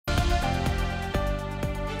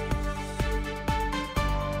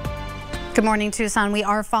Good morning, Tucson. We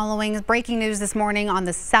are following breaking news this morning on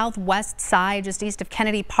the southwest side, just east of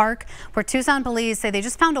Kennedy Park, where Tucson Police say they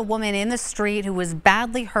just found a woman in the street who was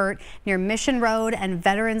badly hurt near Mission Road and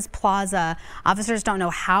Veterans Plaza. Officers don't know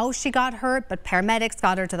how she got hurt, but paramedics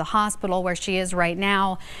got her to the hospital where she is right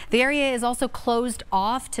now. The area is also closed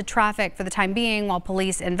off to traffic for the time being while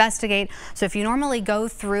police investigate. So if you normally go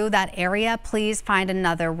through that area, please find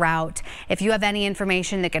another route. If you have any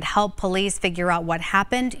information that could help police figure out what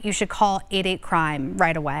happened, you should call 88 Crime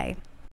right away.